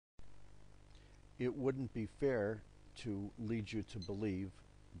it wouldn't be fair to lead you to believe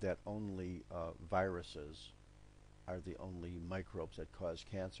that only viruses are the only microbes that cause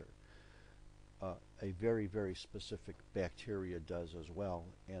cancer. A very, very specific bacteria does as well,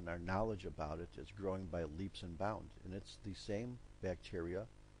 and our knowledge about it is growing by leaps and bounds. And it's the same bacteria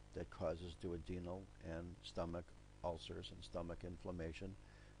that causes duodenal and stomach ulcers and stomach inflammation,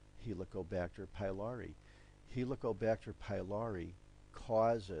 Helicobacter pylori. Helicobacter pylori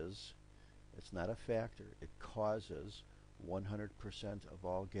causes, it's not a factor, it causes 100% of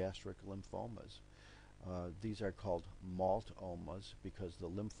all gastric lymphomas. These are called maltomas because the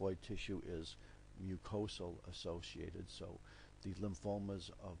lymphoid tissue is mucosal associated. So the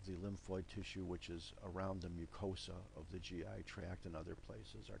lymphomas of the lymphoid tissue, which is around the mucosa of the GI tract and other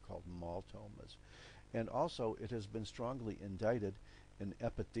places, are called maltomas. And also, it has been strongly indicted in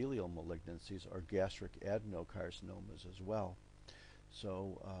epithelial malignancies or gastric adenocarcinomas as well.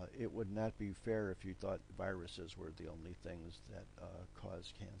 So it would not be fair if you thought viruses were the only things that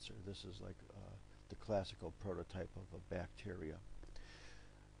cause cancer. This is like the classical prototype of a bacteria.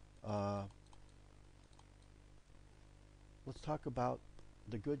 Let's talk about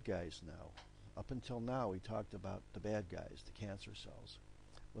the good guys now. Up until now, we talked about the bad guys, the cancer cells.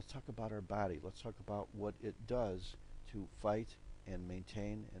 Let's talk about our body. Let's talk about what it does to fight and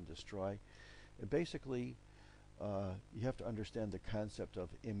maintain and destroy. And basically, you have to understand the concept of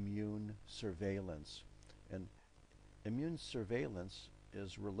immune surveillance. And immune surveillance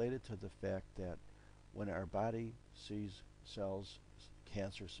is related to the fact that when our body sees cells,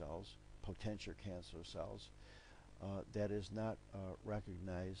 cancer cells, potential cancer cells, that is not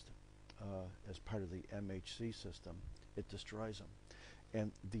recognized as part of the MHC system, it destroys them.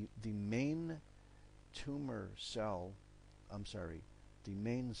 And the main tumor cell, the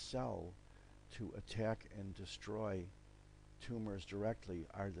main cell to attack and destroy tumors directly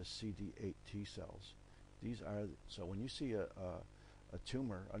are the CD8 T cells. These are, so when you see a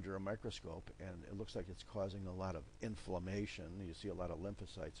tumor under a microscope and it looks like it's causing a lot of inflammation, you see a lot of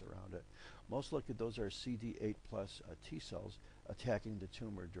lymphocytes around it, most likely those are CD8 plus T cells attacking the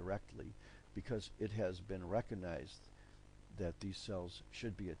tumor directly because it has been recognized that these cells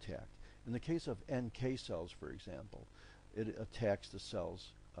should be attacked. In the case of NK cells, for example, it attacks the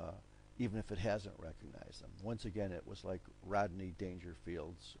cells even if it hasn't recognized them. Once again, it was like Rodney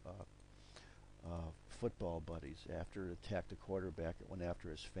Dangerfield's football buddies. After it attacked a quarterback, it went after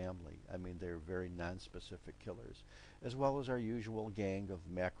his family. I mean, they're very non-specific killers, as well as our usual gang of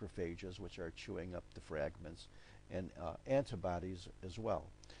macrophages, which are chewing up the fragments, and antibodies as well.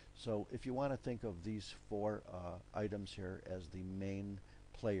 So if you want to think of these four items here as the main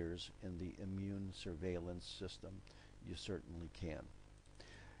players in the immune surveillance system, you certainly can.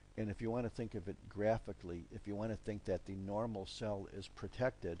 And if you want to think of it graphically, if you want to think that the normal cell is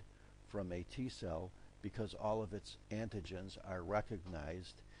protected from a T cell because all of its antigens are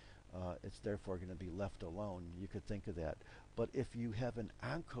recognized, it's therefore going to be left alone. You could think of that. But if you have an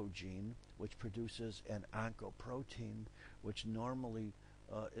oncogene which produces an oncoprotein which normally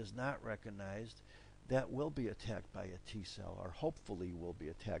is not recognized, that will be attacked by a T cell, or hopefully will be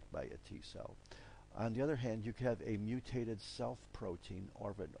attacked by a T cell. On the other hand, you could have a mutated self-protein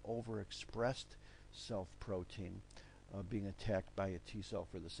or an overexpressed self-protein being attacked by a T cell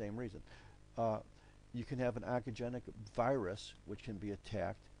for the same reason. You can have an oncogenic virus which can be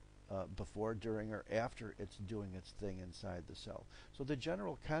attacked before, during, or after it's doing its thing inside the cell. So the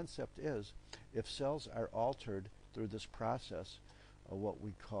general concept is, if cells are altered through this process of what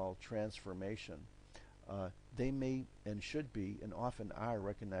we call transformation, they may and should be, and often are,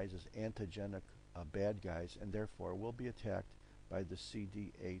 recognized as antigenic bad guys, and therefore will be attacked by the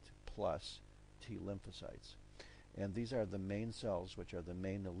CD8 plus T lymphocytes. And these are the main cells, which are the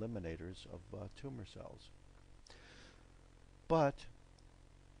main eliminators of tumor cells. But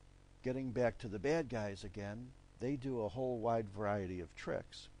getting back to the bad guys again, they do a whole wide variety of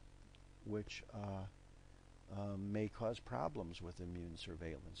tricks which may cause problems with immune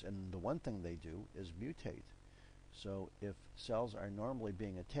surveillance. And the one thing they do is mutate. So if cells are normally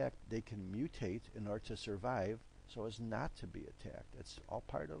being attacked, they can mutate in order to survive so as not to be attacked. It's all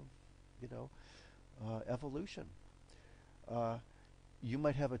part of, evolution. You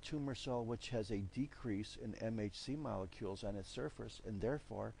might have a tumor cell which has a decrease in MHC molecules on its surface and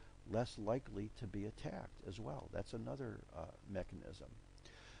therefore less likely to be attacked as well. That's another mechanism.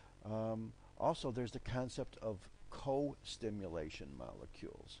 Also, there's the concept of co-stimulation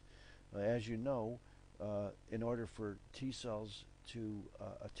molecules. As you know, in order for T cells to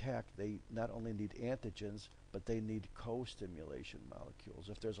attack, they not only need antigens, but they need co-stimulation molecules.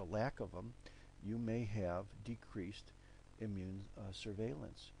 If there's a lack of them, you may have decreased immune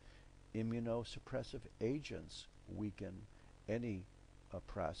surveillance. Immunosuppressive agents weaken any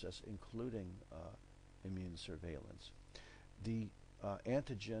process, including immune surveillance. The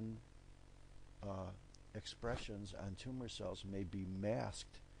antigen expressions on tumor cells may be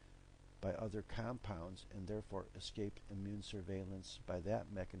masked by other compounds and therefore escape immune surveillance by that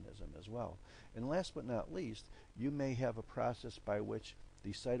mechanism as well. And last but not least, you may have a process by which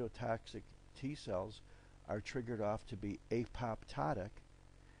the cytotoxic T cells are triggered off to be apoptotic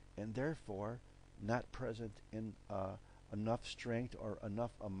and therefore not present in enough strength or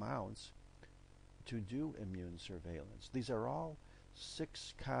enough amounts to do immune surveillance. These are all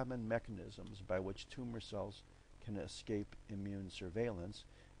 6 common mechanisms by which tumor cells can escape immune surveillance,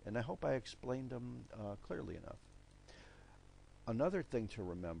 and I hope I explained them clearly enough. Another thing to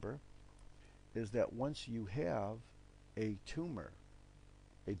remember is that once you have a tumor,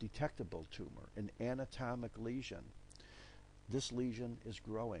 a detectable tumor, an anatomic lesion, this lesion is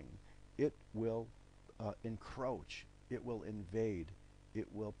growing. It will encroach, it will invade, it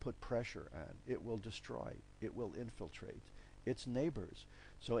will put pressure on, it will destroy, it will infiltrate its neighbors.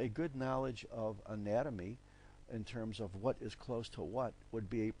 So a good knowledge of anatomy in terms of what is close to what would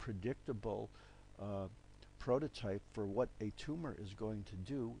be a predictable prototype for what a tumor is going to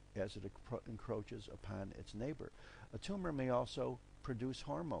do as it encroaches upon its neighbor. A tumor may also produce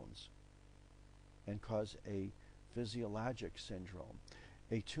hormones and cause a physiologic syndrome.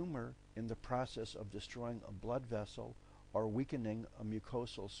 A tumor, in the process of destroying a blood vessel or weakening a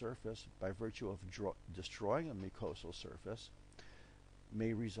mucosal surface by virtue of destroying a mucosal surface,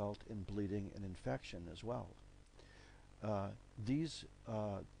 may result in bleeding and infection as well. These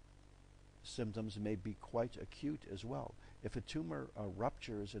symptoms may be quite acute as well. If a tumor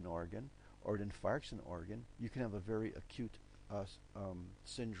ruptures an organ or it infarcts an organ, you can have a very acute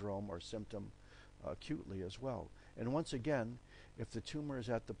syndrome or symptom acutely as well. And once again, if the tumor is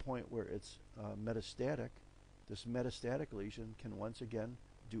at the point where it's metastatic, this metastatic lesion can once again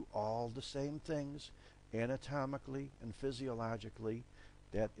do all the same things anatomically and physiologically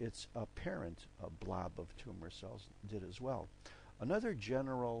that its apparent blob of tumor cells did as well. Another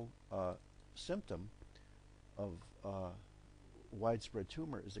general symptom of widespread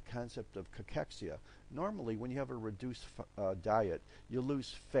tumor is the concept of cachexia. Normally, when you have a reduced diet, you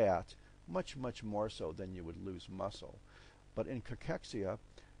lose fat much more so than you would lose muscle. But in cachexia,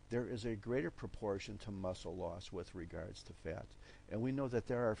 there is a greater proportion to muscle loss with regards to fat. And we know that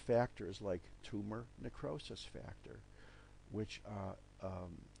there are factors like tumor necrosis factor, which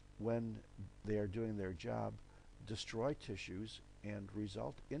when they are doing their job, destroy tissues and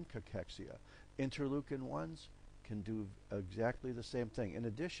result in cachexia. Interleukin-1s can do exactly the same thing. In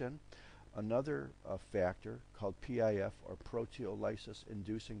addition, another factor called PIF, or proteolysis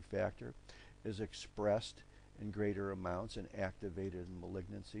inducing factor, is expressed in greater amounts and activated in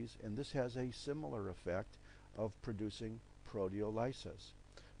malignancies, and this has a similar effect of producing proteolysis.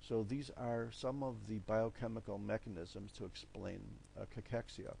 So these are some of the biochemical mechanisms to explain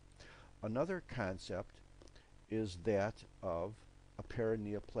cachexia. Another concept is that of a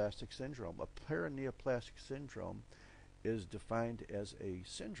paraneoplastic syndrome. A paraneoplastic syndrome is defined as a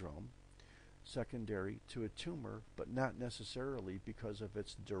syndrome secondary to a tumor, but not necessarily because of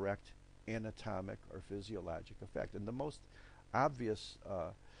its direct anatomic or physiologic effect. And the most obvious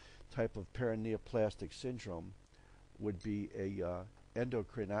type of paraneoplastic syndrome would be a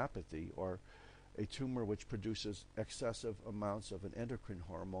endocrinopathy, or a tumor which produces excessive amounts of an endocrine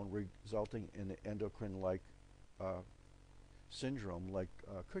hormone, resulting in an endocrine-like syndrome, like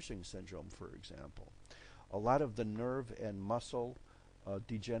Cushing's syndrome, for example. A lot of the nerve and muscle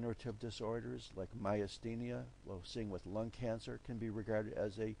degenerative disorders, like myasthenia, seen with lung cancer, can be regarded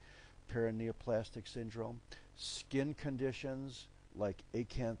as a paraneoplastic syndrome. Skin conditions like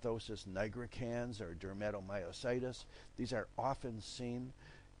acanthosis nigricans or dermatomyositis, these are often seen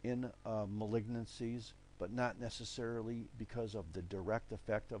in malignancies, but not necessarily because of the direct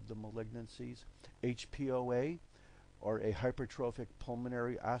effect of the malignancies. HPOA, or a hypertrophic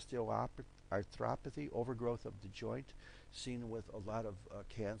pulmonary osteoarthropathy, overgrowth of the joint, seen with a lot of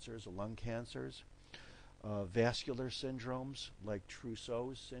cancers, lung cancers. Vascular syndromes like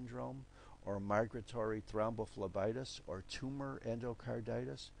Trousseau's syndrome or migratory thrombophlebitis or tumor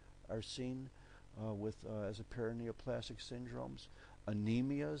endocarditis are seen as a paraneoplastic syndromes.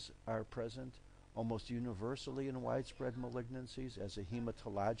 Anemias are present almost universally in widespread malignancies as a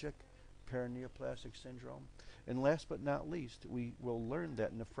hematologic paraneoplastic syndrome. And last but not least, we will learn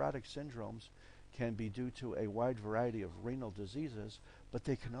that nephrotic syndromes can be due to a wide variety of renal diseases, but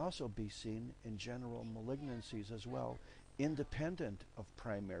they can also be seen in general malignancies as well, independent of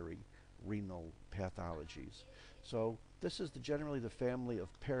primary renal pathologies. So This is generally the family of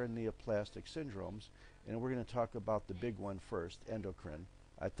paraneoplastic syndromes, and we're going to talk about the big one first, endocrine.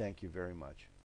 I thank you very much.